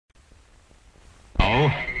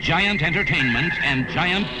now, giant entertainment and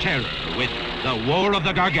giant terror with The War of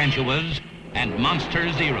the Gargantuas and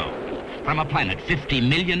Monster Zero. From a planet 50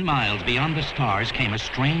 million miles beyond the stars came a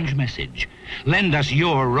strange message. Lend us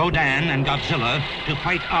your Rodan and Godzilla to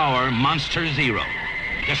fight our Monster Zero.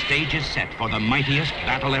 The stage is set for the mightiest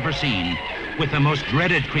battle ever seen, with the most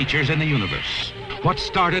dreaded creatures in the universe. What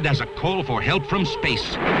started as a call for help from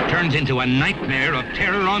space turns into a nightmare of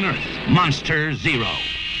terror on Earth. Monster Zero.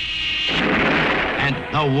 And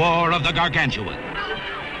The War of the Gargantuas.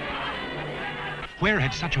 Where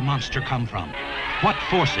had such a monster come from? What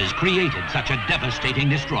forces created such a devastating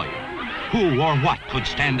destroyer? Who or what could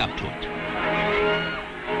stand up to it?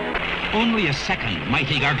 Only a second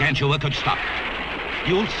mighty Gargantua could stop it.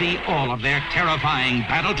 You'll see all of their terrifying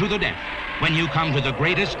battle to the death when you come to the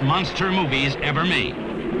greatest monster movies ever made.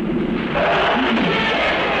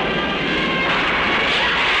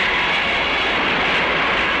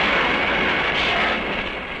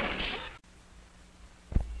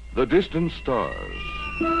 The distant stars,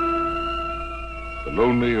 the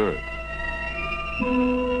lonely Earth,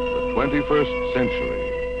 the 21st century,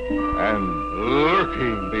 and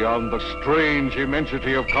lurking beyond the strange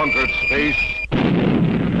immensity of conquered space,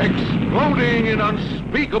 exploding in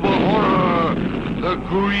unspeakable horror, the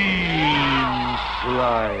green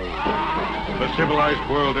slime. The civilized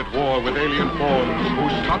world at war with alien forms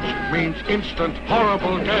whose touch means instant,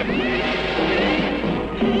 horrible death.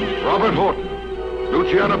 Robert Horton,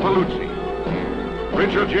 Luciana Paluzzi,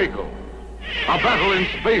 Richard Jaco. A battle in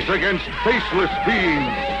space against faceless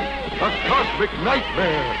beings. A cosmic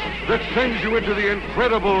nightmare that sends you into the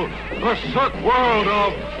incredible, berserk world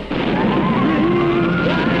of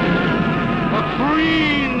the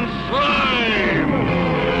green slime.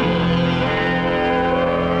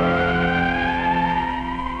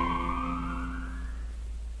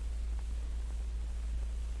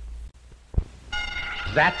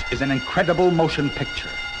 That is an incredible motion picture.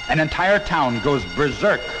 An entire town goes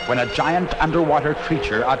berserk when a giant underwater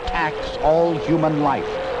creature attacks all human life.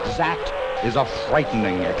 Zaat is a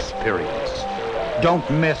frightening experience. Don't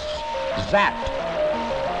miss Zaat.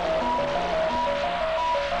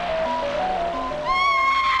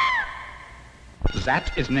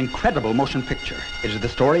 Zaat is an incredible motion picture. It is the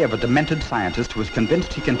story of a demented scientist who is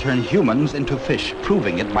convinced he can turn humans into fish,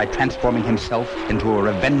 proving it by transforming himself into a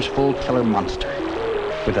revengeful killer monster.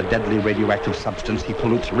 With a deadly radioactive substance, he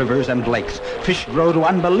pollutes rivers and lakes. Fish grow to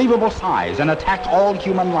unbelievable size and attack all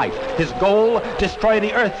human life. His goal, destroy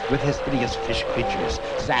the Earth with his hideous fish creatures.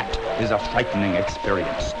 Zaat is a frightening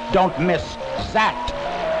experience. Don't miss Zaat.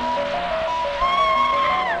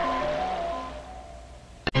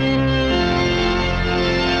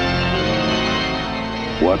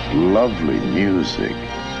 What lovely music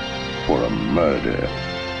for a murder,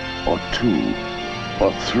 or 2,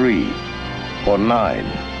 or 3, or 9.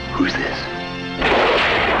 Who's this?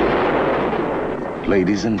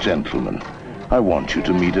 Ladies and gentlemen, I want you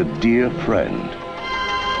to meet a dear friend.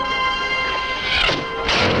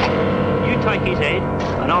 You take his head,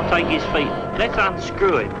 and I'll take his feet. Let's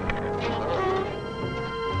unscrew him.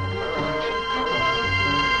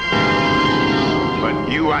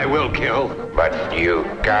 But you I will kill. But you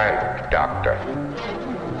can't, Doctor.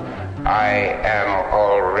 I am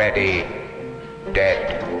already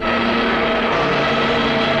dead.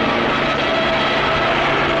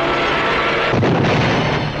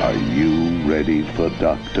 Are you ready for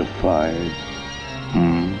Dr. Phibes?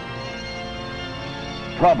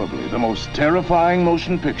 Probably the most terrifying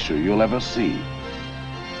motion picture you'll ever see.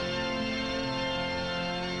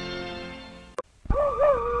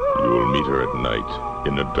 You'll meet her at night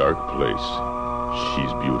in a dark place.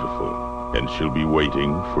 She's beautiful, and she'll be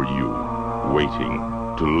waiting for you, waiting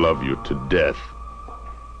to love you to death.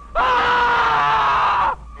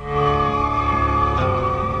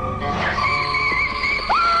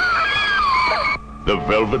 The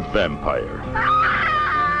Velvet Vampire.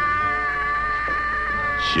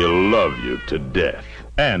 She'll love you to death.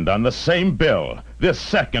 And on the same bill, this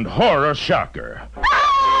second horror shocker.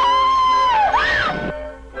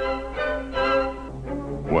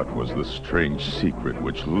 What was the strange secret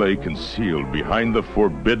which lay concealed behind the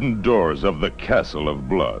forbidden doors of the Castle of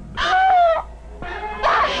Blood?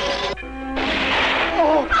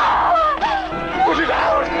 Put it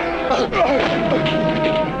out!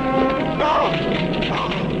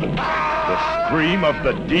 The scream of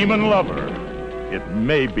the demon lover. It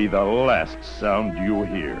may be the last sound you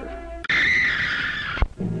hear.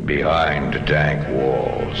 Behind dank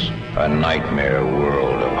walls, a nightmare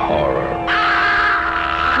world of horror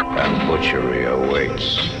and butchery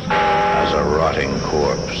awaits as a rotting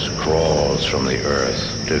corpse crawls from the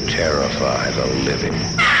earth to terrify the living.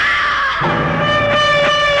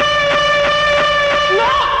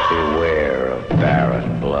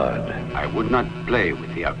 would not play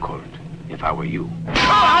with the occult if I were you.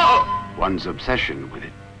 One's obsession with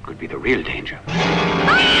it could be the real danger.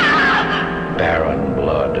 Barren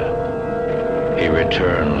blood. He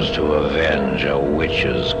returns to avenge a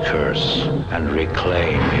witch's curse and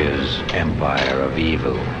reclaim his empire of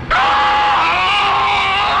evil.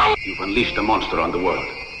 You've unleashed a monster on the world.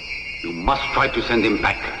 You must try to send him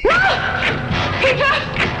back. Peter!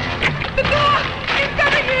 The door! He's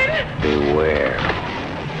coming in! Beware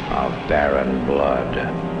of barren blood.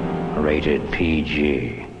 Rated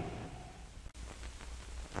PG.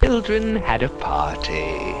 Children had a party.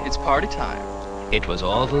 It's party time. It was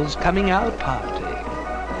Orville's coming out party.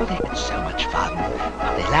 Oh, they had so much fun.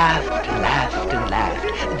 They laughed and laughed and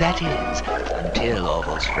laughed. That is, until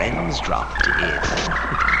Orville's friends dropped in.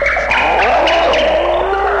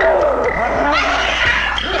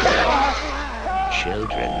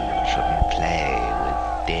 Children shouldn't play with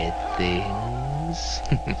dead things.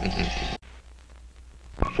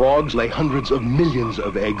 Frogs lay hundreds of millions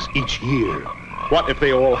of eggs each year. What if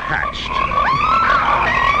they all hatched?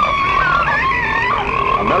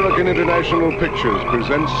 American International Pictures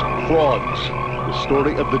presents Frogs, the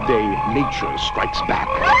story of the day nature strikes back.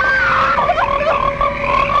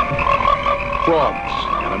 Frogs,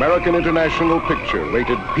 an American International picture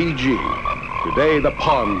rated PG. Today the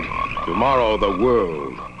pond, tomorrow the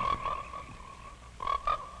world.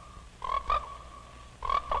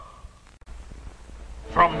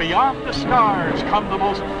 From beyond the stars come the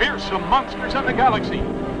most fearsome monsters in the galaxy.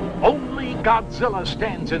 Only Godzilla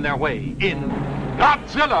stands in their way in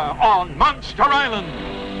Godzilla on Monster Island.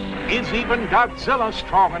 Is even Godzilla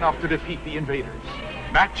strong enough to defeat the invaders?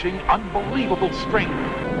 Matching unbelievable strength.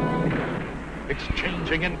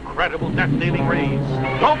 Exchanging incredible death-dealing rays.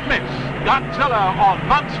 Don't miss Godzilla on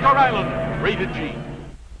Monster Island. Rated G.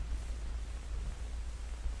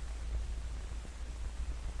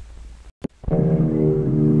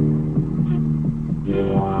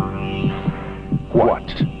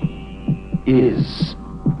 What is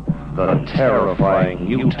the terrifying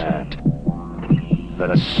mutant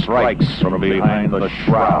that strikes from behind the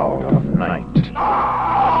shroud of night?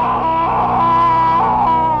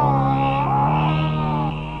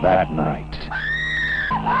 That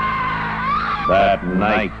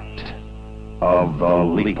night of the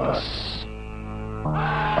Lepus.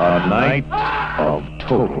 A night of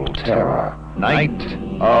total terror. Night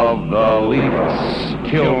of the Lepus.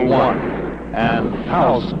 Kill one, and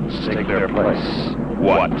thousands take their place.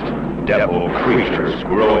 What devil creatures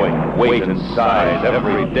growing weight and size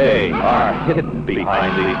every day are hidden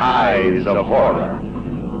behind the eyes of horror?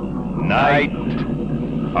 Night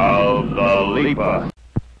of the Lepus.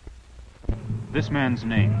 This man's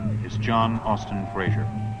name is John Austin Frazier.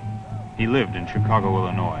 He lived in Chicago,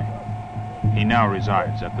 Illinois. He now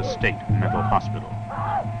resides at the State Mental Hospital.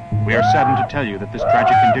 We are saddened to tell you that this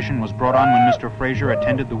tragic condition was brought on when Mr. Frazier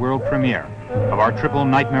attended the world premiere of our triple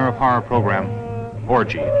nightmare of horror program,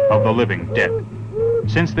 Orgy of the Living Dead.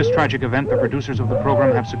 Since this tragic event, the producers of the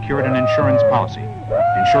program have secured an insurance policy,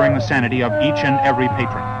 ensuring the sanity of each and every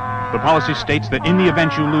patron. The policy states that in the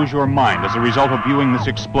event you lose your mind as a result of viewing this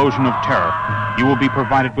explosion of terror, you will be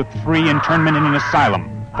provided with free internment in an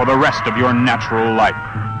asylum for the rest of your natural life.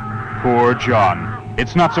 Poor John.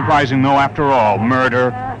 It's not surprising, though, after all,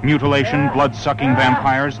 murder, mutilation, blood-sucking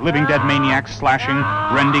vampires, living dead maniacs, slashing,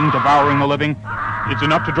 rending, devouring the living. It's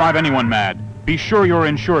enough to drive anyone mad. Be sure you're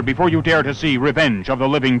insured before you dare to see Revenge of the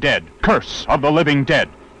Living Dead, Curse of the Living Dead,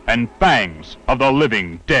 and Fangs of the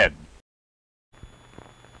Living Dead.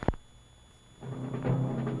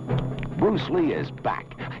 Bruce Lee is back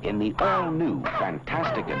in the all-new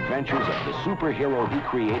fantastic adventures of the superhero he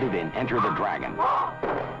created in Enter the Dragon.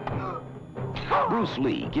 Bruce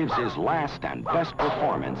Lee gives his last and best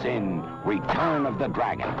performance in Return of the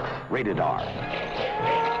Dragon, rated R.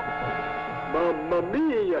 Mamma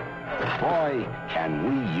mia! Boy, can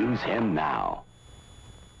we use him now.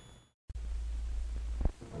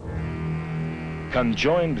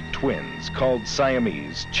 Conjoined twins called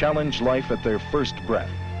Siamese challenge life at their first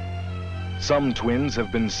breath. Some twins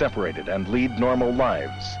have been separated and lead normal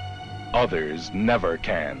lives. Others never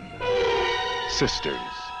can. Sisters.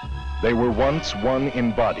 They were once one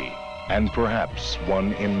in body, and perhaps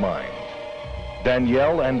one in mind.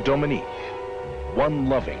 Danielle and Dominique. One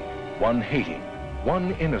loving, one hating,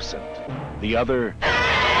 one innocent, the other...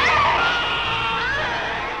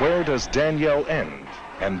 Where does Danielle end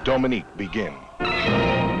and Dominique begin?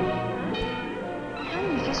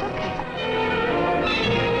 It's okay.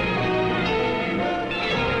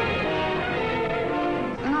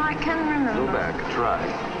 No, I can't remember. Go back, try.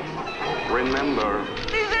 Remember.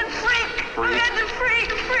 He said freak! Freak. I had the freak!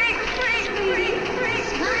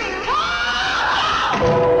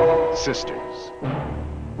 Sisters.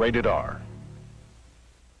 Rated R.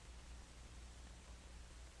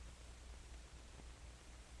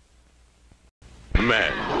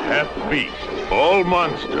 Man, half beast, all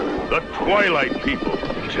monster, the Twilight People,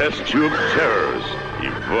 test tube terrors,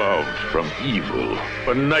 evolved from evil,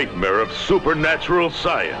 a nightmare of supernatural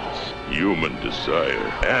science, human desire,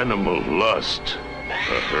 animal lust,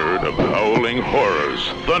 a herd of howling horrors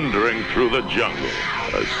thundering through the jungle,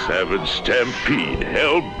 a savage stampede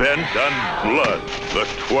hell-bent on blood, the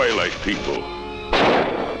Twilight People.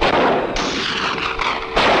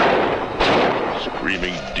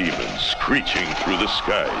 Screaming demons screeching through the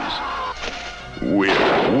skies.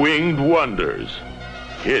 Weird winged wonders.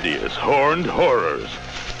 Hideous horned horrors.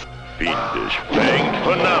 Fiendish fanged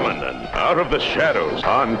phenomenon. Out of the shadows,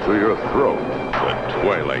 onto your throat. The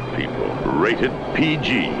Twilight People. Rated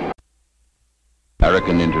PG.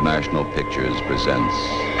 American International Pictures presents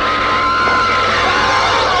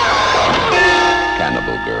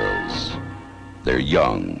Cannibal Girls. They're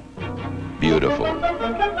young, beautiful,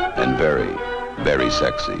 and very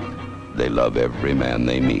sexy. They love every man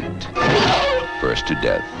they meet. First to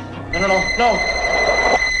death. No.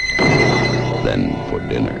 Then for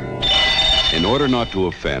dinner. In order not to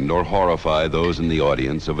offend or horrify those in the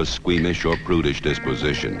audience of a squeamish or prudish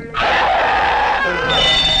disposition,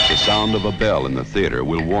 the sound of a bell in the theater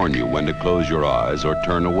will warn you when to close your eyes or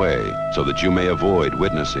turn away, so that you may avoid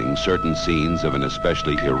witnessing certain scenes of an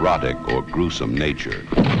especially erotic or gruesome nature.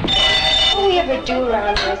 All we ever do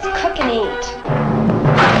around here is cook and eat.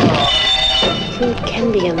 Food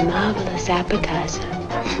can be a marvelous appetizer.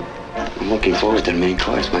 I'm looking forward to the main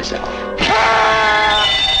course myself.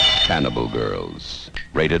 Cannibal Girls.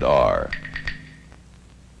 Rated R.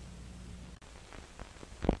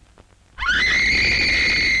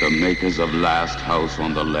 The makers of Last House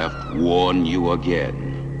on the Left warn you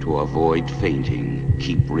again. To avoid fainting,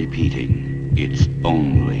 keep repeating. It's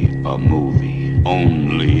only a movie.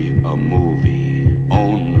 Only a movie.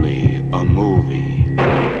 Only a movie.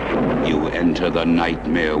 You enter the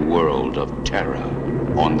nightmare world of terror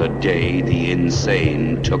on the day the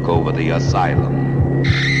insane took over the asylum.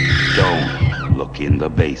 Don't look in the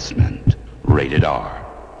basement. Rated R.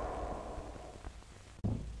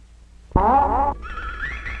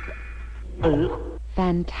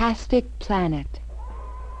 Fantastic Planet.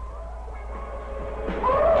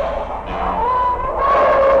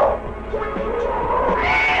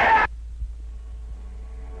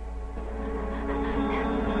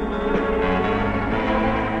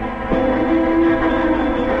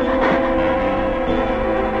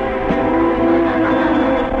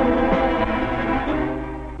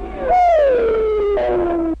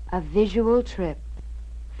 A visual trip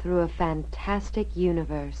through a fantastic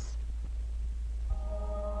universe.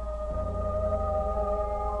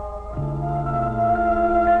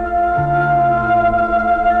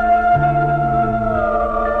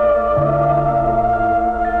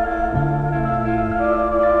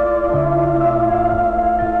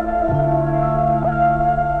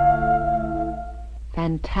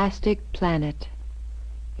 Fantastic Planet,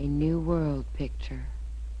 a New World picture.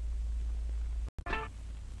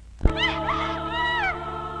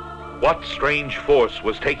 What strange force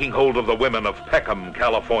was taking hold of the women of Peckham,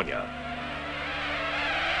 California?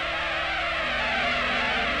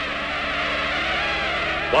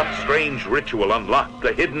 What strange ritual unlocked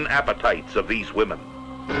the hidden appetites of these women?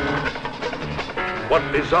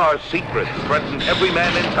 What bizarre secrets threatened every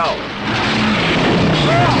man in town?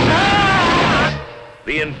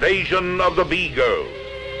 The invasion of the B-Girls.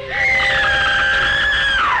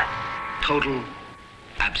 Total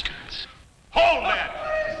abstinence. Hold that!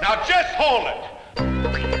 Now just hold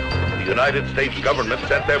it! The United States government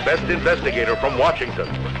sent their best investigator from Washington.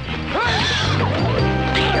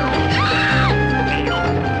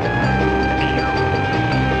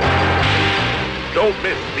 Don't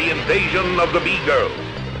miss the invasion of the B-Girls.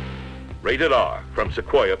 Rated R from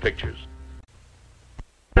Sequoia Pictures.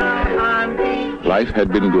 Life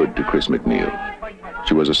had been good to Chris McNeil.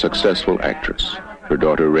 She was a successful actress. Her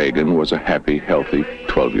daughter Reagan was a happy, healthy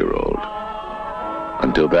 12-year-old.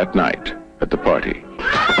 Until that night at the party,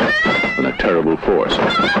 when a terrible force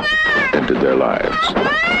entered their lives,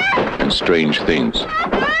 and strange things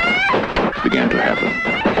began to happen.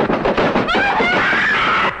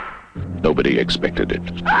 Nobody expected it.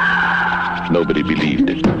 Nobody believed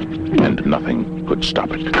it, and nothing could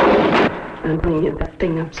stop it. I'm bringing you that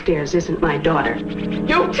thing upstairs isn't my daughter.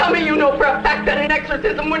 You tell me you know for a fact that an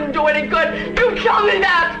exorcism wouldn't do any good. You tell me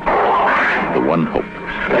that! The one hope.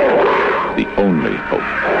 The only hope.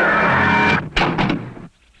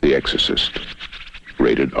 The Exorcist.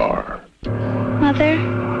 Rated R. Mother,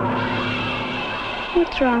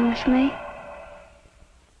 What's wrong with me?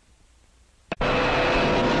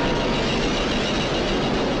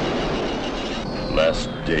 Last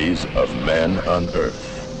days of man on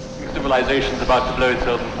Earth. Civilization's about to blow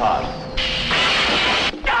itself apart.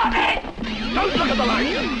 Stop it! Don't look at the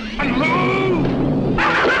light! And move!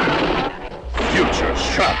 Future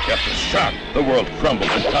shock after shock. The world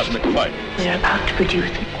crumbles in cosmic fight. We're about to produce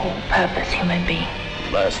an all-purpose human being.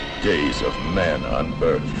 Last days of man on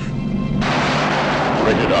Earth.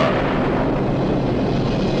 Rated R.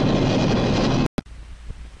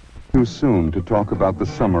 Too soon to talk about the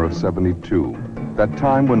summer of '72. That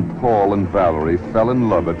time when Paul and Valerie fell in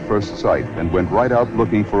love at first sight and went right out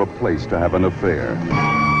looking for a place to have an affair.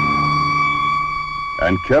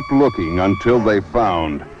 And kept looking until they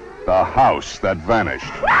found the house that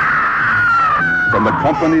vanished. From the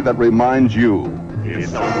company that reminds you,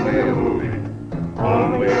 it's only a movie.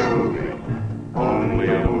 Only a movie. Only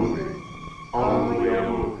a movie. Only a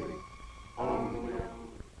movie. Only a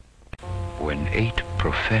movie. When 8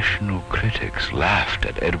 professional critics laughed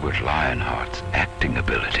at Edward Lionheart's acting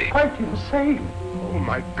ability, Quite insane. Oh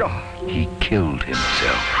my God. he killed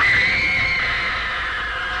himself.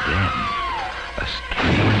 Then, a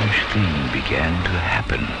strange thing began to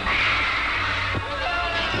happen.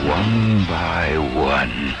 One by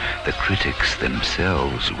one, the critics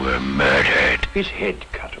themselves were murdered. His head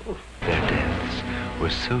cut off. Their deaths were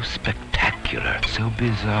so spectacular, so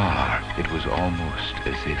bizarre, it was almost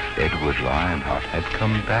as if Edward Lionheart had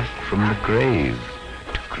come back from the grave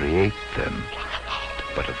to create them.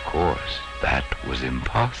 But of course, that was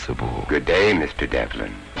impossible. Good day, Mr.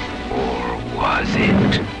 Devlin. Or was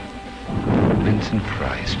it? Vincent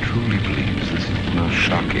Price truly believes this is the most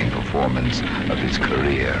shocking performance of his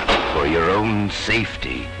career. For your own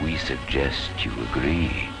safety, we suggest you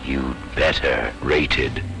agree. You'd better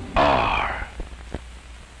rated R.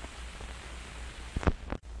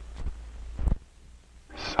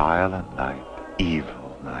 Silent night,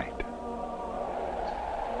 evil night.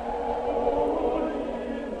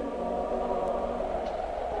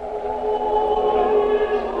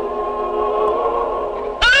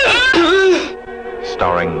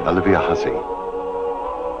 Starring Olivia Hussey.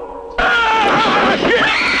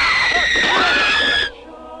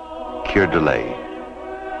 Keir Delay.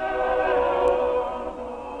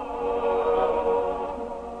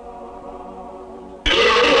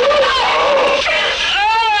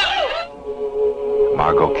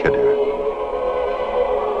 Margot Kidder.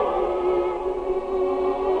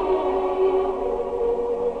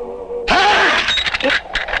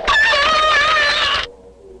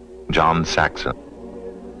 John Saxon.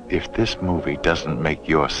 If this movie doesn't make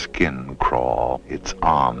your skin crawl, it's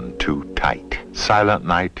on too tight. Silent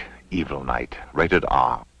Night, Evil Night, rated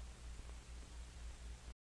R.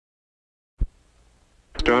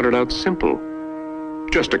 Started out simple.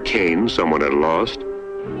 Just a cane someone had lost.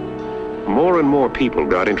 More and more people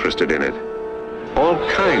got interested in it. All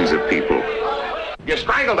kinds of people. You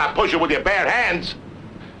strangled that pusher with your bare hands.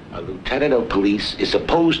 A lieutenant of police is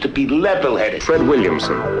supposed to be level-headed. Fred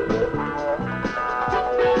Williamson.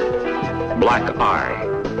 Black Eye.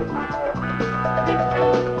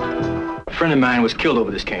 A friend of mine was killed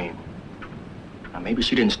over this cane. Now, maybe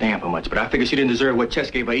she didn't stand for much, but I figure she didn't deserve what Chess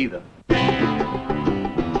gave her either.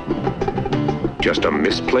 Just a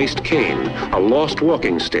misplaced cane, a lost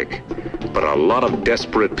walking stick. But a lot of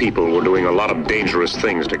desperate people were doing a lot of dangerous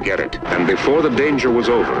things to get it. And before the danger was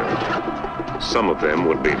over, some of them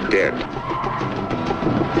would be dead.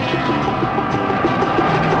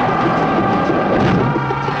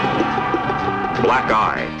 Black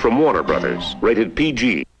Eye from Warner Brothers, rated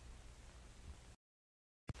PG.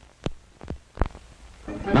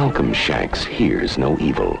 Malcolm Shanks hears no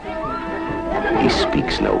evil. He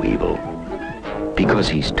speaks no evil. Because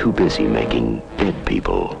he's too busy making dead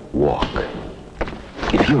people walk.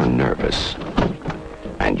 If you're nervous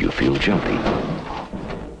and you feel jumpy,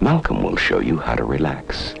 Malcolm will show you how to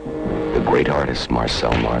relax. The great artist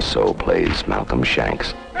Marcel Marceau plays Malcolm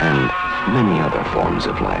Shanks and many other forms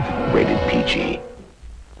of life, rated PG.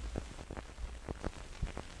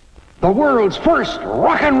 The world's first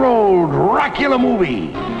rock and roll Dracula movie.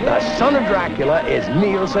 The son of Dracula is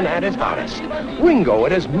Nielsen at his hottest. Ringo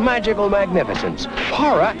at his magical magnificence.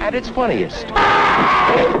 Horror at its funniest.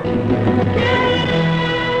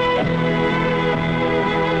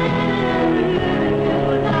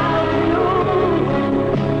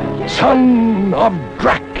 Son of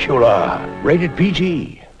Dracula, rated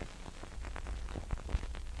PG.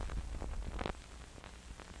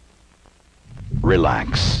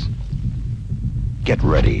 Relax. Get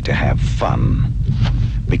ready to have fun,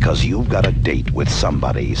 because you've got a date with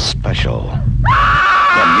somebody special.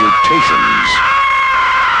 The Mutations.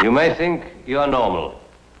 You may think you are normal,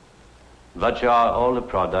 but you are all the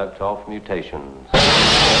product of mutations.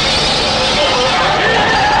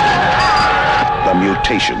 The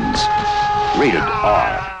Mutations. Rated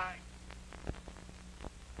R.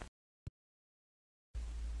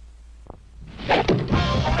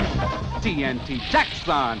 TNT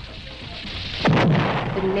Jackson.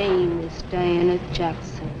 The name is Diana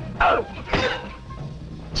Jackson.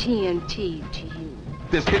 TNT to you.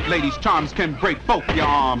 This hit lady's charms can break both your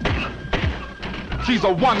arms. She's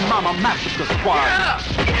a one-mama massacre squad.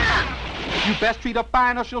 You best treat her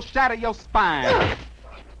fine or she'll shatter your spine.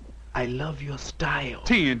 I love your style.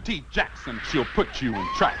 TNT Jackson, she'll put you in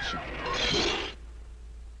traction.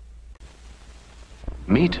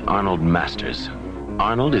 Meet Arnold Masters.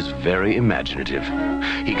 Arnold is very imaginative.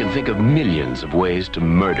 He can think of millions of ways to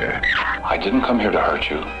murder. I didn't come here to hurt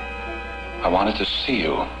you. I wanted to see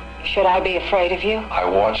you. Should I be afraid of you? I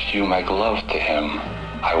watched you make love to him.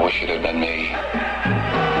 I wish it had been me.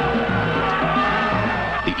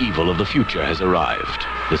 The evil of the future has arrived.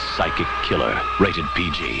 The Psychic Killer, rated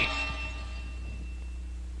PG.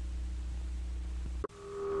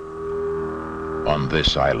 On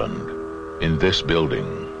this island, in this building,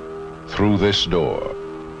 through this door,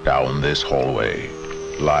 down this hallway,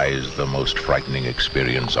 lies the most frightening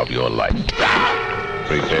experience of your life.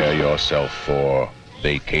 Prepare yourself for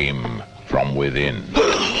They Came From Within.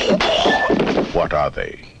 What are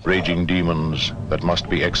they? Raging demons that must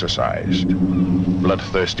be exorcised,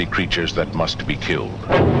 bloodthirsty creatures that must be killed,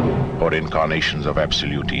 or incarnations of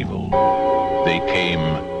absolute evil. They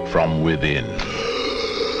came from within.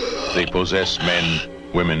 They possess men,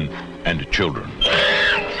 women, and children,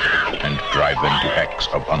 and drive them to acts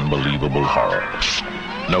of unbelievable horror.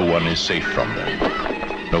 No one is safe from them.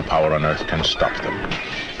 No power on earth can stop them.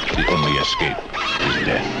 The only escape is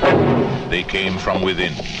death. They came from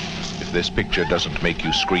within. If this picture doesn't make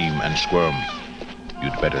you scream and squirm,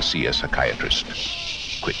 you'd better see a psychiatrist.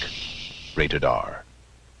 Quick. Rated R.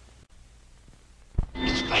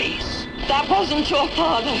 His face. That wasn't your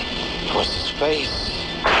father. It was his face.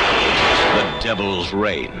 The Devil's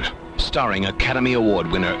Reign, starring Academy Award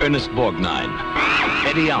winner Ernest Borgnine,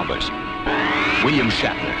 Eddie Albert, William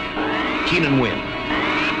Shatner, Keenan Wynn,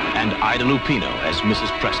 and Ida Lupino as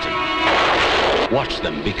Mrs. Preston. Watch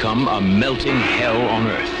them become a melting hell on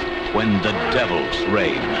earth when the Devil's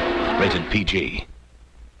Reign, rated PG.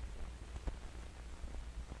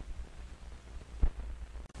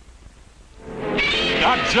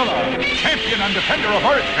 Godzilla, champion and defender of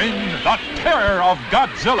Earth in The Terror of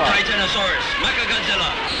Godzilla. Titanosaurus,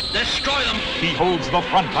 Mechagodzilla, destroy them! He holds the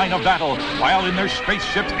front line of battle, while in their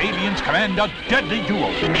spaceships, aliens command a deadly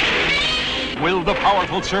duel. Will the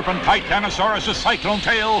powerful serpent Titanosaurus' cyclone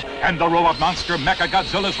tail and the robot monster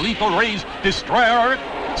Mechagodzilla's lethal rays destroy Earth?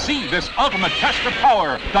 See this ultimate test of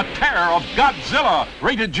power, The Terror of Godzilla,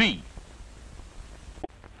 rated G.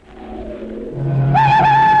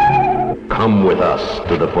 Come with us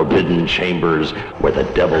to the forbidden chambers where the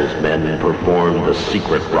devil's men perform the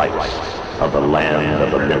secret rites of the land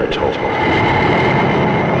of the Minotaur.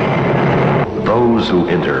 Those who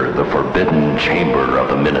enter the forbidden chamber of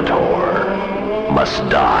the Minotaur must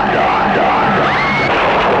die.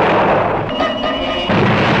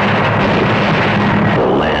 The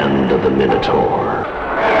land of the Minotaur.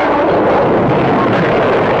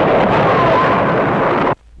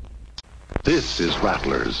 This is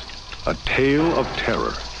Rattlers, a tale of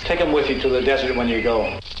terror. Take them with you to the desert when you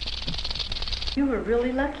go. You were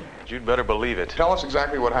really lucky. You'd better believe it. Tell us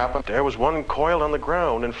exactly what happened. There was one coiled on the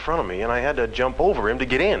ground in front of me, and I had to jump over him to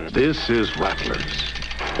get in. This is Rattlers.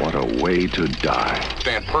 What a way to die.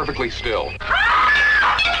 Stand perfectly still.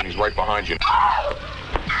 He's right behind you.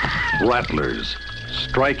 Rattlers,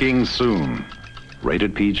 striking soon.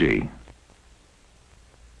 Rated PG.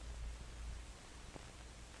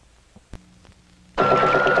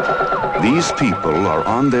 These people are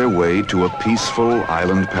on their way to a peaceful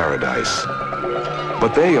island paradise.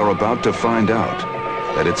 But they are about to find out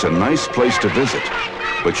that it's a nice place to visit,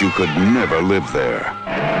 but you could never live there.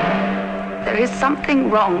 There is something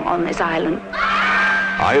wrong on this island.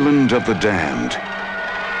 Island of the Damned,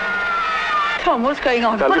 Tom, what's going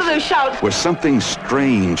on? What are those shouts? where something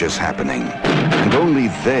strange is happening, and only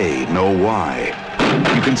they know why.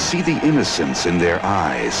 You can see the innocence in their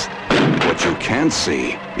eyes. What you can't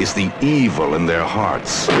see is the evil in their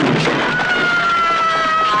hearts.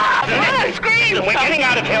 Scream! We're getting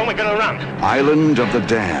out of here and we're gonna run. Island of the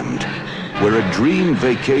Damned, where a dream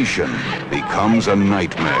vacation becomes a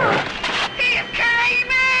nightmare.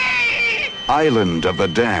 Island of the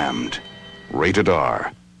Damned, rated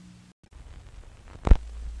R.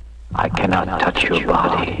 I cannot touch your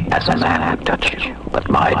body as a man would touch you, but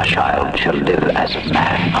my child shall live as a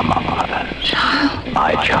man among others. Child?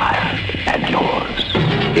 My child and yours.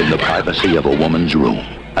 In the privacy of a woman's room,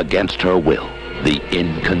 against her will, the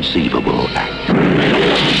inconceivable act.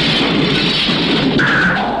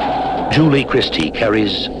 Julie Christie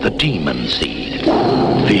carries the demon seed.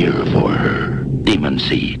 Fear for her. Demon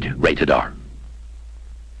seed, rated R.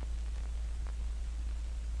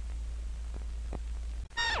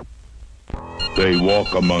 They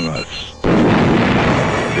walk among us.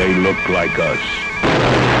 They look like us.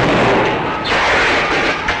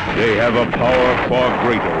 They have a power far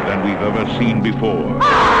greater than we've ever seen before.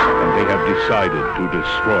 And they have decided to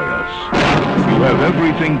destroy us. You have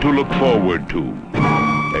everything to look forward to.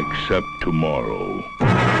 Except tomorrow.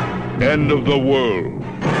 End of the world.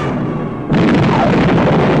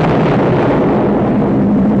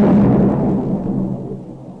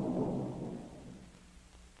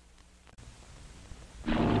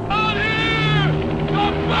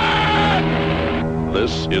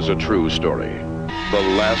 This is a true story. The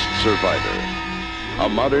Last Survivor. A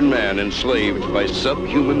modern man enslaved by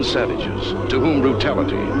subhuman savages to whom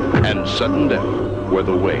brutality and sudden death were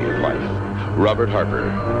the way of life. Robert Harper,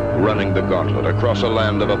 running the gauntlet across a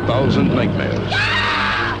land of 1,000 nightmares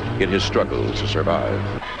in his struggle to survive.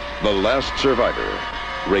 The Last Survivor,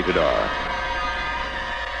 rated R.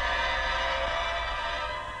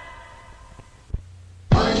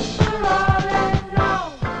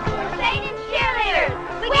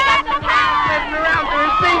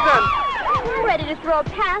 To throw a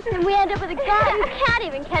pass and we end up with a guy who can't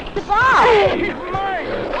even catch the ball.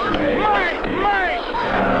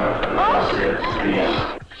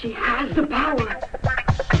 She has the power.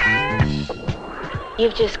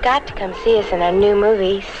 You've just got to come see us in our new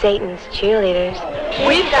movie, Satan's Cheerleaders.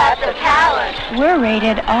 We've got the power. We're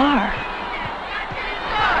rated R.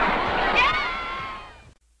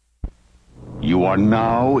 You are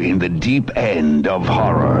now in the deep end of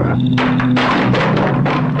horror.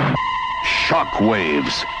 Shock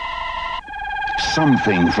waves.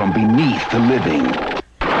 Something from beneath the living.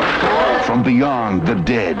 From beyond the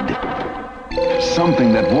dead.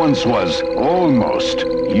 Something that once was almost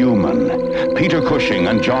human. Peter Cushing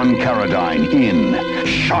and John Carradine in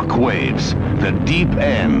Shock Waves, the deep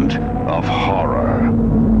end of horror.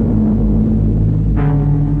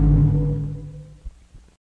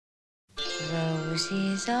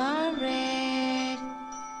 Roses are red,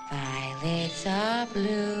 violets are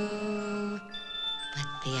blue. But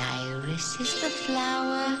the iris is the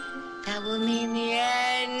flower that will mean the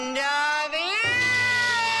end of it.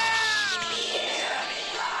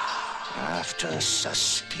 After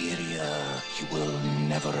Suspiria, you will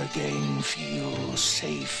never again feel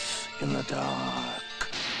safe in the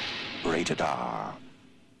dark. Rated R.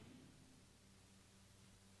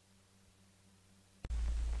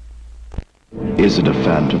 Is it a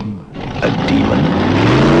phantom, a demon,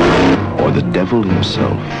 or the devil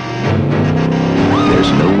himself?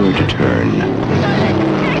 There's nowhere to turn,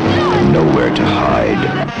 nowhere to hide,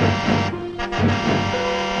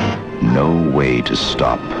 no way to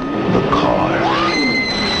stop the car.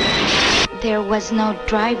 There was no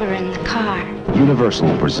driver in the car.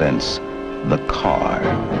 Universal presents The Car.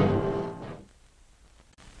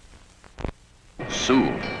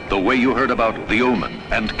 Soon, the way you heard about The Omen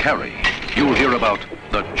and Carrie, you'll hear about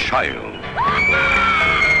The Child.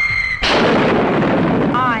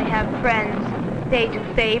 I have friends. They do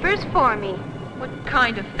favors for me. What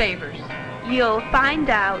kind of favors? You'll find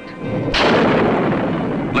out.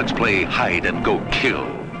 Let's play hide and go kill.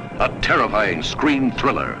 A terrifying screen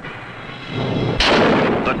thriller.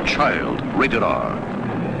 The Child, rated R.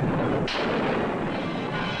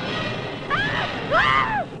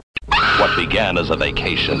 What began as a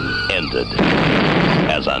vacation ended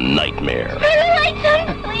as a nightmare. Turn the lights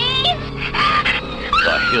on, please.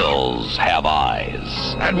 The hills have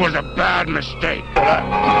eyes. That was a bad mistake.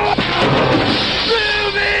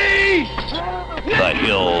 The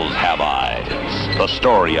hills have eyes. The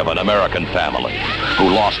story of an American family who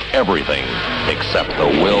lost everything except the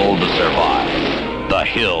will to survive. The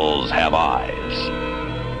hills have eyes.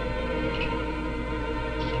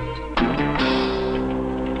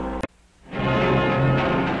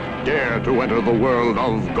 Dare to enter the world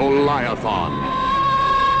of Goliathon.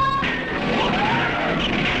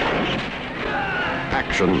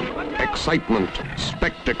 Action, excitement,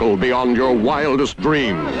 spectacle beyond your wildest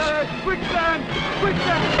dreams. Quicksand!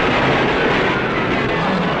 Quicksand!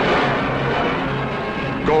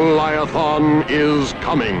 Goliathon is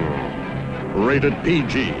coming. Rated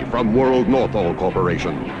PG from World Northall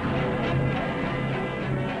Corporation.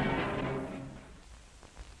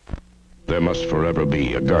 There must forever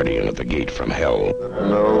be a guardian at the gate from hell.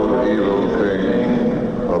 No evil thing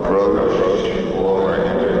approach or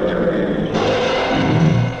enter.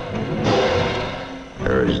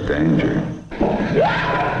 There is danger.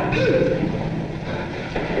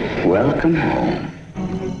 Welcome home.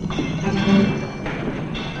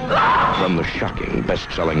 From the shocking,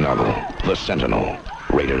 best-selling novel, The Sentinel,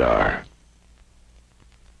 rated R.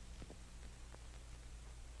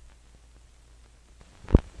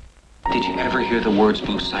 Did you ever hear the words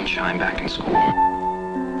blue sunshine back in school?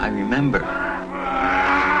 I remember.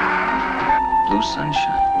 Blue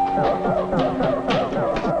sunshine.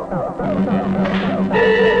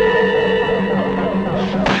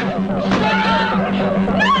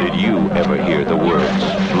 Did you ever hear the words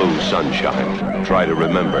blue sunshine? Try to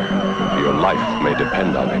remember. Your life may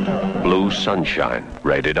depend on it. Blue Sunshine,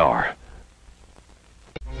 rated R.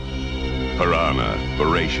 Piranha,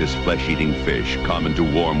 voracious flesh-eating fish common to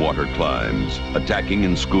warm water climes, attacking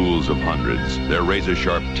in schools of hundreds. Their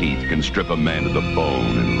razor-sharp teeth can strip a man to the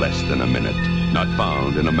bone in less than a minute. Not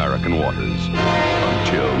found in American waters.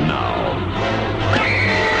 Until now.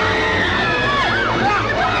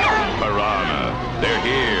 Piranha, they're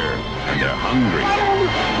here, and they're hungry.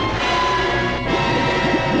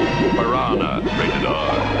 Piranha, rated R.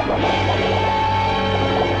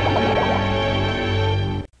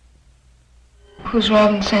 Who's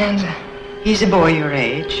Robin Sansa? He's a boy your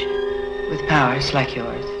age, with powers like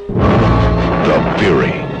yours. The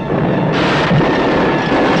Fury.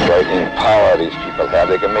 Frightening power these people have.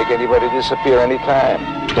 They can make anybody disappear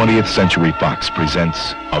anytime. 20th Century Fox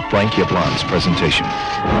presents a Frank Yablans presentation.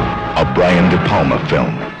 A Brian De Palma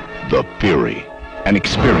film, The Fury. An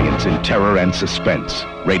experience in terror and suspense,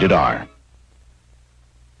 rated R.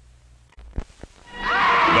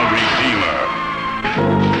 The Redeemer.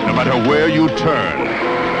 No matter where you turn,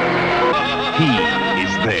 he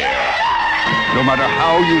is there. No matter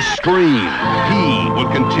how you scream, he will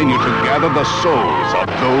continue to gather the souls of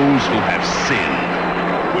those who have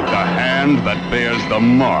sinned with the hand that bears the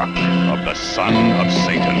mark of the Son of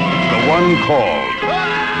Satan, the one called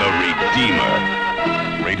the Redeemer.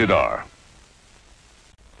 Rated R.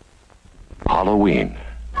 Halloween.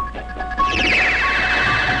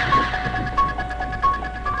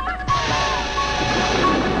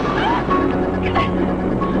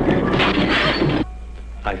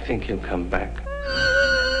 I think he'll come back.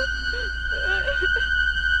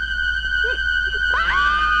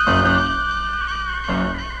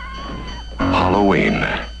 Halloween,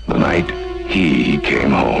 the night he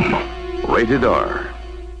came home. Rated R.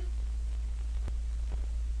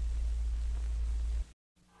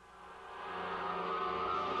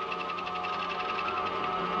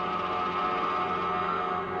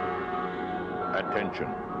 Attention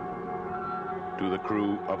to the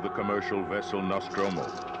crew of the commercial vessel Nostromo.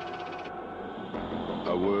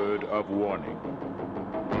 A word of warning.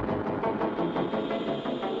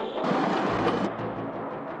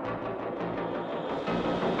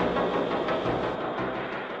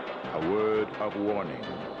 A word of warning.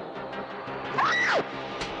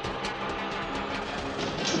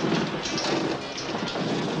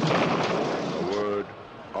 A word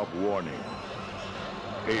of warning.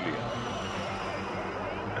 Alien.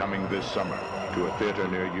 Coming this summer to a theater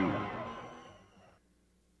near you.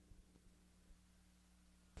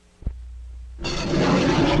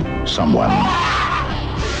 Someone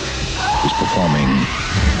is performing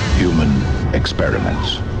human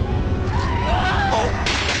experiments.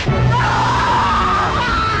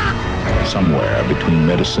 Somewhere between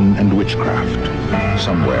medicine and witchcraft.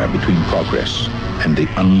 Somewhere between progress and the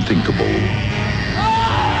unthinkable.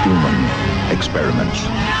 Human experiments.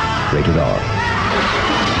 Rated R.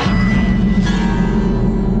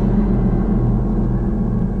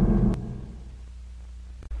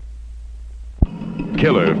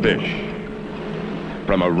 Killer fish.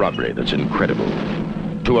 From a robbery that's incredible,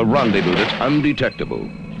 to a rendezvous that's undetectable,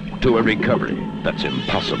 to a recovery that's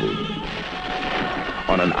impossible.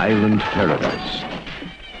 On an island paradise,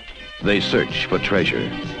 they search for treasure,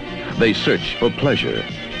 they search for pleasure,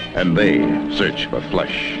 and they search for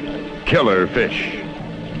flesh. Killer fish.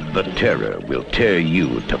 The terror will tear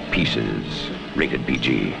you to pieces. Rated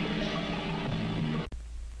PG.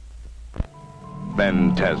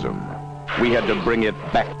 Phantasm. We had to bring it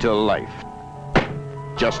back to life.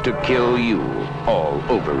 Just to kill you all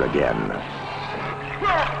over again.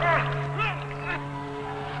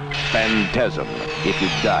 Phantasm. If you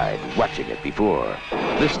died watching it before,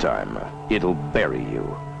 this time it'll bury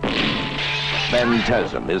you.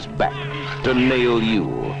 Phantasm is back to nail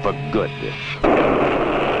you for good.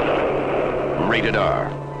 Rated R.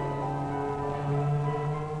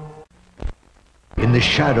 In the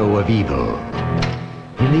shadow of evil,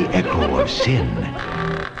 in the echo of sin,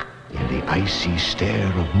 in the icy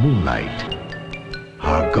stare of moonlight,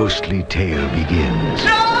 our ghostly tale begins.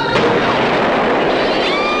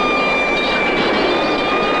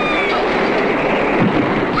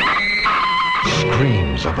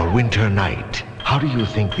 Screams of a winter night. How do you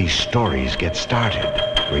think these stories get started?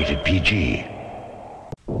 Rated PG.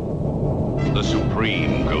 The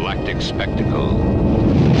supreme galactic spectacle.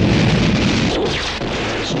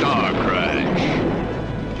 Star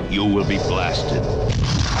Crash. You will be blasted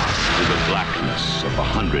through the blackness of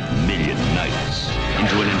 100 million nights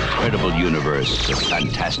into an incredible universe of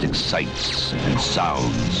fantastic sights and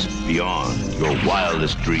sounds beyond your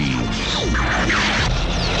wildest dreams.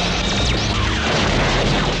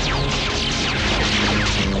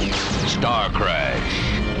 Star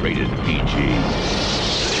Crash, rated PG.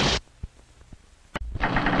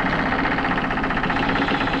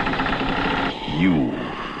 You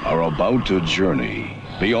are about to journey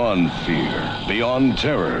beyond fear, beyond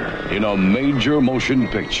terror, in a major motion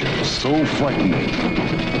picture so frightening,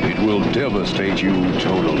 it will devastate you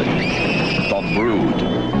totally. The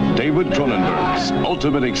Brood, David Cronenberg's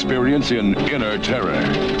ultimate experience in inner terror.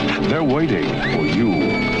 They're waiting for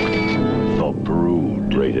you. The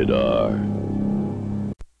Brood, rated R.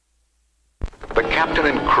 The captain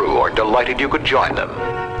and crew are delighted you could join them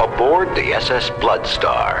aboard the SS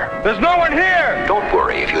Bloodstar. There's no one here! Don't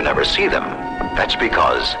worry if you never see them. That's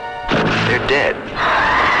because they're dead.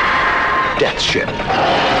 Death Ship.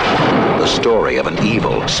 The story of an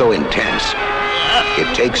evil so intense,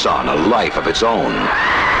 it takes on a life of its own.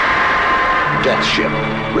 Death Ship,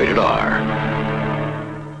 rated R.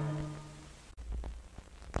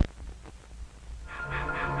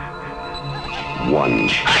 One,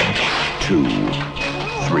 2,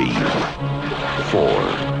 3,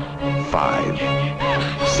 4, 5,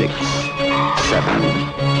 6, 7,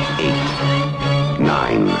 8,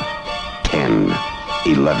 9, 10,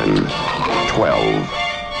 11, 12.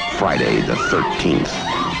 Friday the 13th.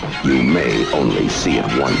 You may only see it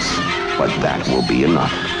once, but that will be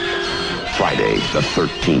enough. Friday the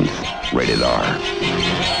 13th, rated R.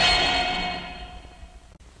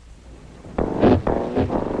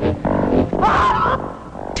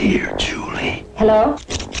 Dear Julie. Hello?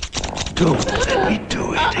 Don't let me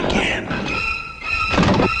do it again.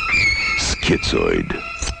 Schizoid.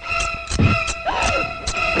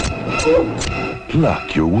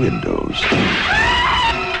 Lock your windows.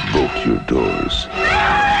 Bolt your doors.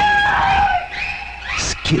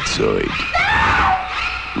 Schizoid.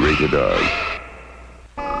 Rated R.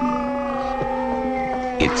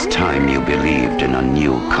 It's time you believed in a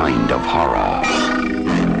new kind of horror.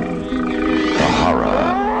 The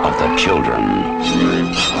horror of the children.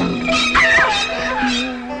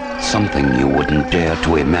 Something you wouldn't dare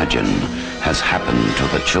to imagine has happened to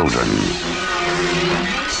the children.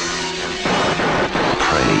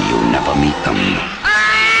 Pray you never meet them.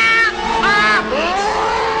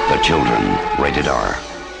 The Children, rated R.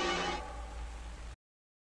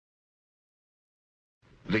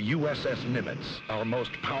 The USS Nimitz, our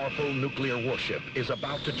most powerful nuclear warship, is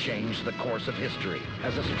about to change the course of history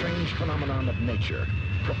as a strange phenomenon of nature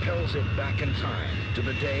propels it back in time to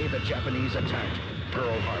the day the Japanese attacked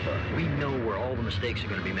Pearl Harbor. We know where all the mistakes are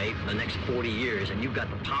going to be made for the next 40 years, and you've got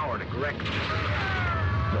the power to correct them.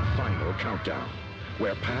 The final countdown,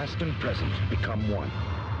 where past and present become one.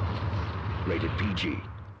 Rated PG.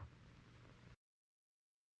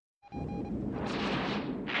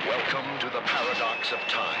 Welcome to the paradox of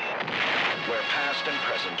time, where past and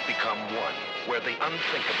present become one, where the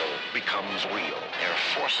unthinkable becomes real. There are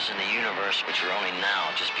forces in the universe which we're only now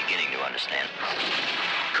just beginning to understand.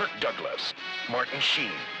 Kirk Douglas, Martin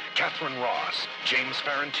Sheen, Catherine Ross, James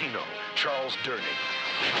Farentino, Charles Durning.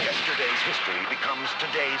 Yesterday's history becomes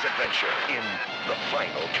today's adventure in The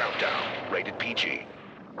Final Countdown. Rated PG.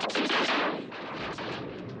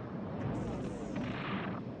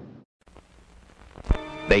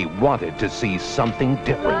 They wanted to see something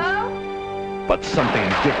different. But something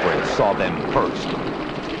different saw them first.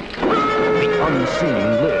 The unseen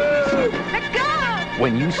lives. Let's go!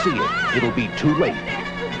 When you see it, it'll be too late.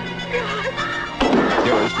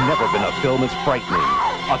 There has never been a film as frightening.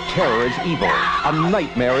 A terror is evil. A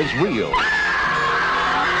nightmare is real.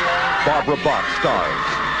 Barbara Bach stars.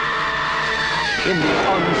 In the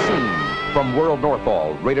Unseen, from World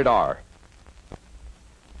Northall, rated R.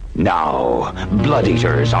 Now, blood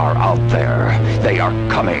eaters are out there. They are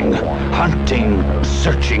coming, hunting,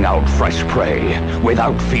 searching out fresh prey.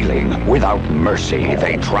 Without feeling, without mercy,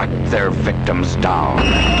 they track their victims down.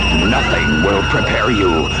 Nothing will prepare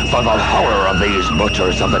you for the horror of these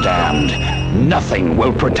butchers of the damned. Nothing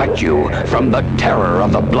will protect you from the terror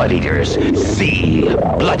of the Blood Eaters. See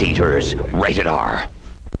Blood Eaters, rated R.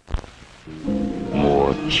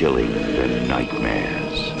 More chilling than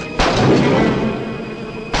nightmares.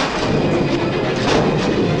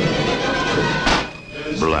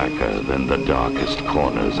 Blacker than the darkest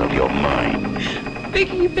corners of your mind.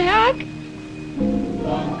 Piggyback?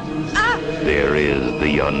 There is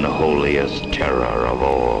the unholiest terror of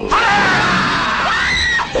all.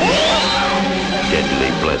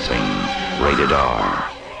 Deadly Blessing, rated R.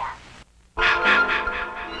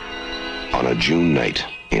 On a June night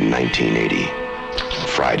in 1980,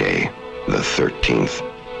 Friday the 13th,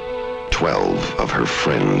 12 of her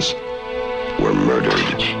friends were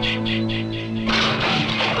murdered.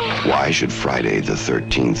 Why should Friday the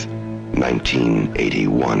 13th,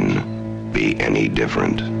 1981 be any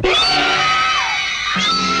different?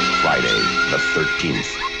 Friday the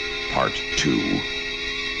 13th, Part 2,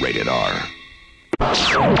 rated R.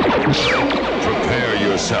 Prepare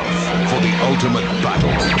yourself for the ultimate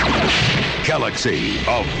battle. Galaxy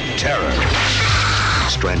of Terror.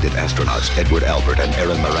 Stranded astronauts Edward Albert and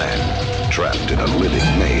Erin Moran, trapped in a living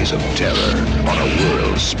maze of terror on a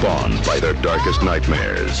world spawned by their darkest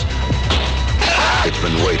nightmares. It's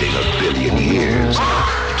been waiting 1 billion years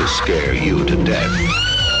to scare you to death.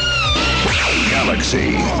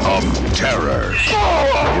 Galaxy of Terror.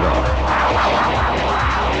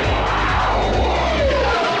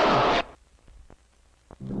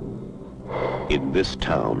 In this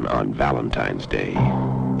town on Valentine's Day,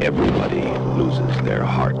 everybody loses their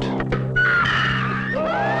heart.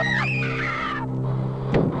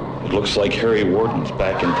 It looks like Harry Warden's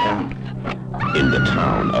back in town. In the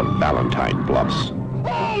town of Valentine Bluffs,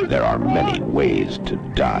 there are many ways to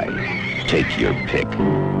die. Take your pick.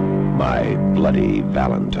 My Bloody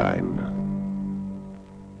Valentine.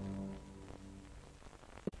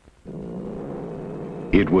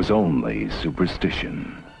 It was only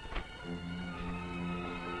superstition.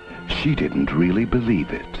 She didn't really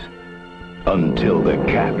believe it until the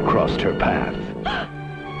cat crossed her path.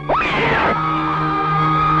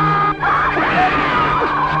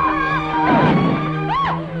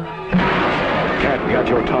 Cat got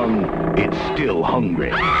your tongue, it's still hungry.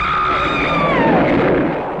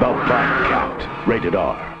 The Black Cat, rated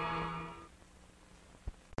R.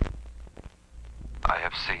 I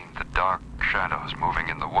have seen the dark shadows moving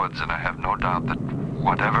in the woods, and I have no doubt that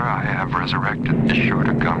whatever I have resurrected is sure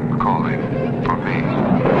to come calling for me.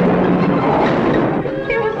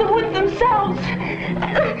 It was the woods themselves.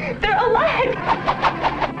 They're alive.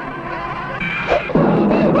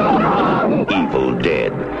 Evil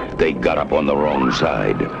Dead. They got up on the wrong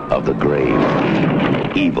side of the grave.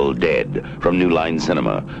 Evil Dead from New Line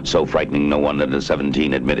Cinema. So frightening no one under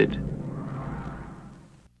 17 admitted.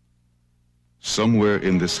 Somewhere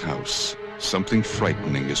in this house, something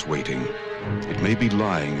frightening is waiting. It may be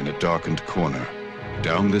lying in a darkened corner,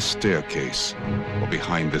 down this staircase, or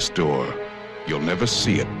behind this door. You'll never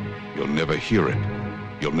see it, you'll never hear it,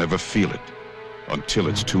 you'll never feel it, until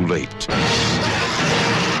it's too late.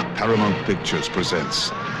 Paramount Pictures presents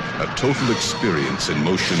a total experience in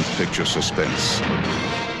motion picture suspense.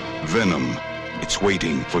 Venom, it's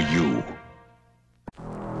waiting for you.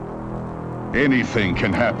 Anything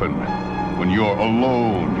can happen when you're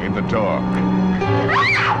alone in the dark.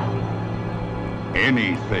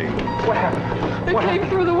 Anything. What happened? It came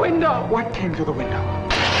through the window. What came through the window?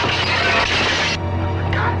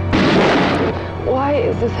 Why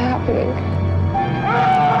is this happening?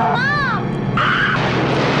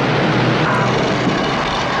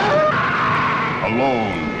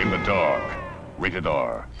 Alone in the dark. Rated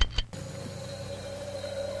R.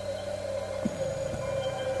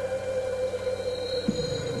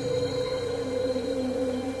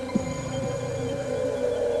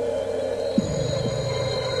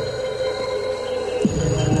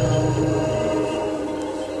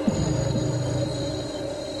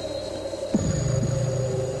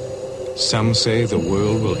 Some say the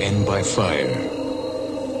world will end by fire.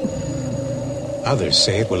 Others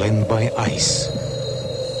say it will end by ice.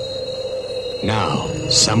 Now,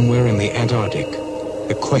 somewhere in the Antarctic,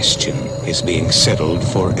 the question is being settled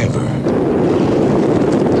forever.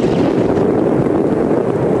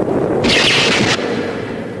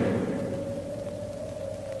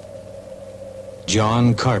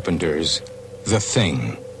 John Carpenter's The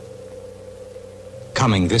Thing.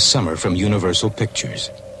 Coming this summer from Universal Pictures.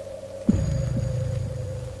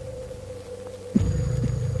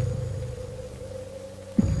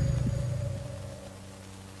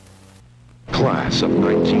 Class of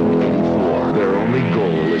 1984. their only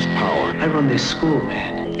goal is power. I run this school,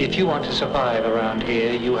 man. If you want to survive around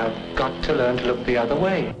here, you have got to learn to look the other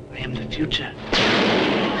way. I am the future.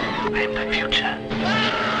 I am the future.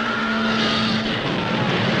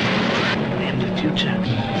 I am the future.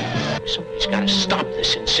 Somebody's got to stop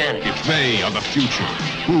this insanity. If they are the future,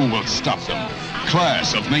 who will stop them?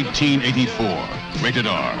 Class of 1984. Rated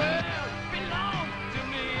R.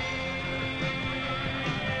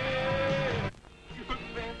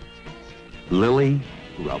 Lily,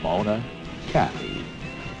 Ramona, Kathy.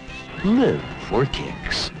 Live for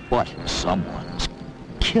kicks, but someone's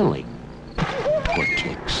killing for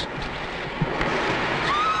kicks.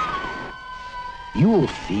 You'll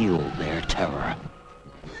feel their terror.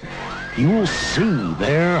 You'll see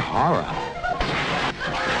their horror.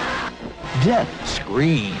 Death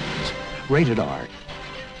screams. Rated R.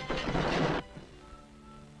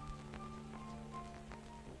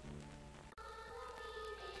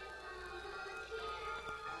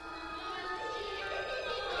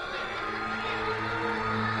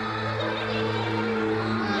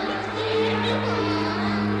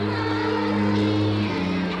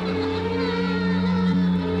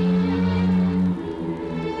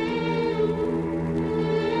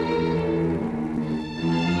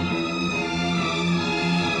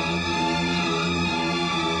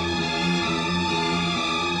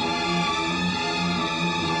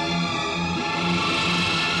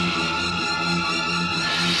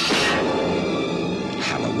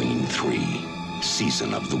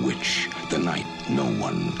 Season of the Witch, the night no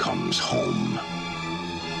one comes home.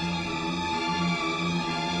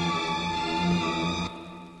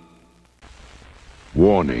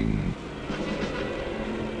 Warning.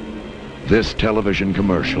 This television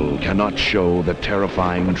commercial cannot show the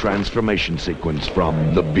terrifying transformation sequence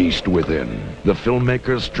from The Beast Within. The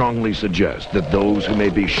filmmakers strongly suggest that those who may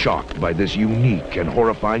be shocked by this unique and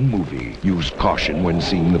horrifying movie use caution when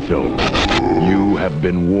seeing the film. You have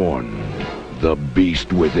been warned. The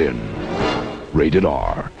Beast Within. Rated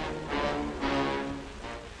R.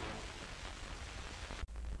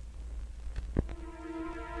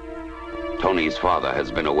 Tony's father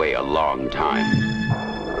has been away a long time.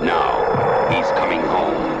 Now, he's coming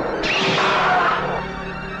home.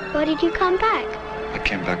 Why did you come back? I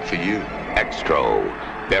came back for you. Extro,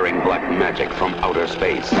 bearing black magic from outer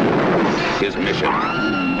space. His mission,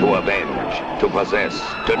 to avenge, to possess,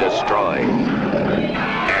 to destroy.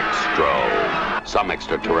 Extro. Some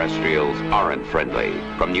extraterrestrials aren't friendly.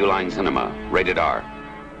 From New Line Cinema, rated R.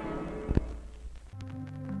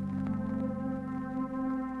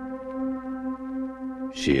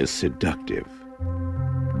 She is seductive.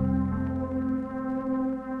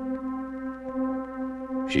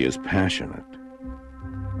 She is passionate.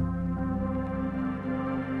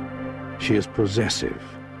 She is possessive.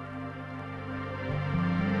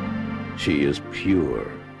 She is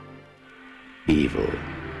pure evil.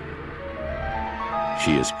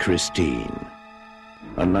 She is Christine,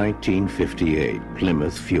 a 1958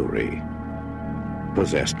 Plymouth Fury,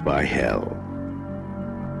 possessed by hell.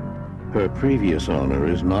 Her previous owner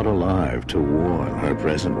is not alive to warn her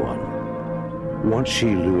present one. Once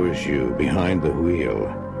she lures you behind the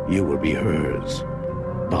wheel, you will be hers,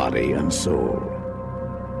 body and soul.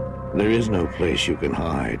 There is no place you can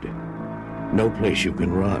hide, no place you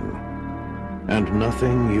can run, and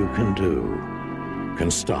nothing you can do can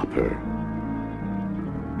stop her.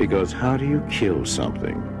 Because how do you kill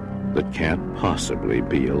something that can't possibly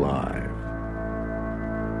be alive?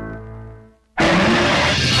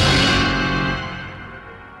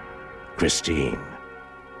 Christine,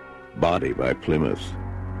 body by Plymouth,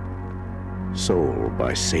 soul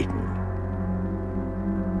by Satan.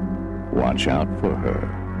 Watch out for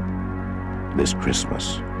her this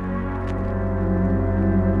Christmas.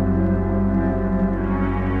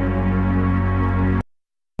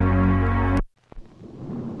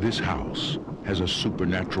 This house has a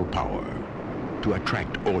supernatural power to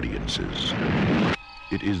attract audiences.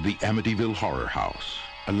 It is the Amityville Horror House,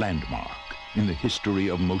 a landmark in the history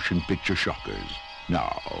of motion picture shockers.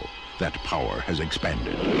 Now, that power has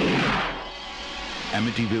expanded.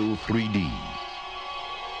 Amityville 3D,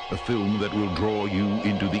 a film that will draw you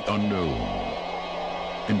into the unknown,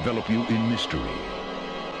 envelop you in mystery,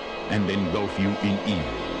 and engulf you in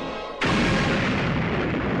evil.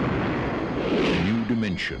 A new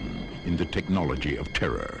dimension in the technology of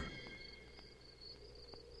terror.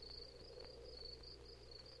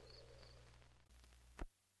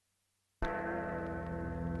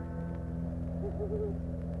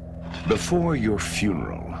 Before your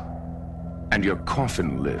funeral, and your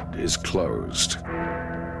coffin lid is closed,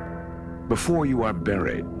 before you are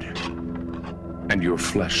buried, and your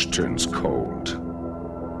flesh turns cold,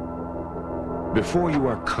 Before you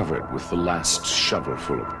are covered with the last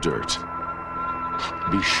shovelful of dirt,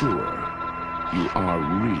 be sure you are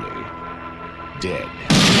really dead.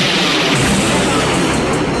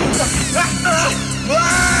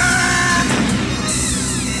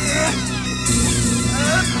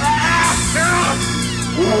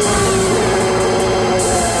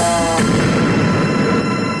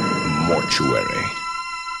 Mortuary.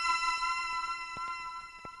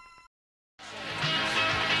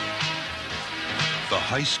 The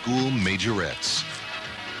high school majorettes.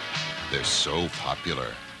 They're so popular,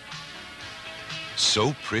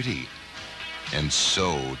 so pretty, and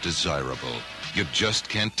so desirable. You just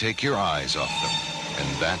can't take your eyes off them,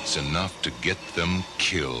 and that's enough to get them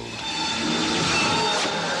killed.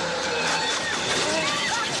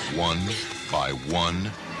 One by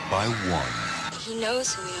one by one. He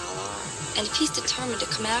knows who we all are. And if he's determined to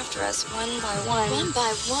come after us one by one... One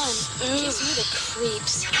by one? It gives me the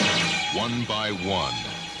creeps. One by one.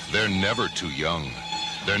 They're never too young.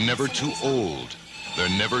 They're never too old. They're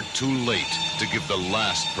never too late to give the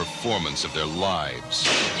last performance of their lives.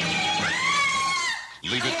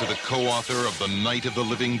 Leave it to the co-author of The Night of the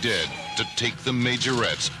Living Dead to take the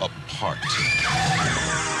majorettes apart.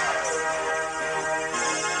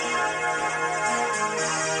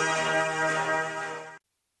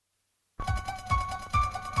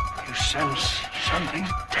 You sense something?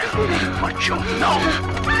 Tell me what you know.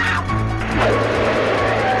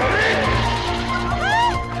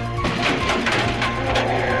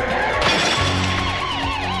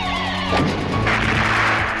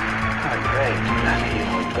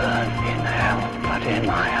 Burn in hell, but in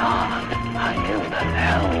my heart, I knew that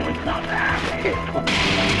hell would not have it.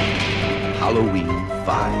 Halloween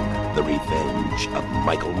 5, The Revenge of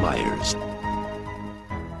Michael Myers.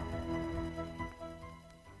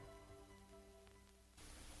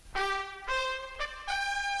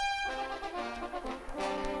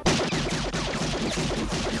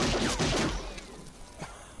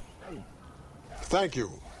 Thank you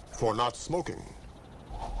for not smoking.